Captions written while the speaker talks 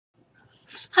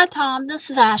Hi Tom, this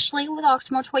is Ashley with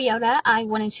Oxmoor Toyota. I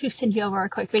wanted to send you over a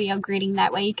quick video greeting,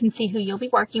 that way you can see who you'll be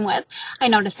working with. I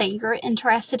noticed that you're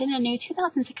interested in a new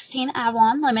 2016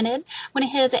 Avalon Limited. Went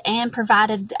ahead and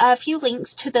provided a few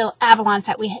links to the Avalons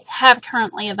that we have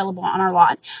currently available on our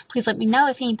lot. Please let me know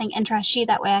if anything interests you,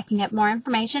 that way I can get more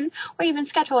information or even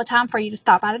schedule a time for you to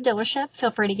stop by a dealership. Feel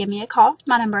free to give me a call.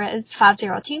 My number is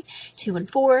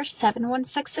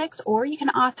 502-214-7166, or you can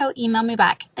also email me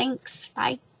back. Thanks.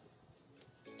 Bye.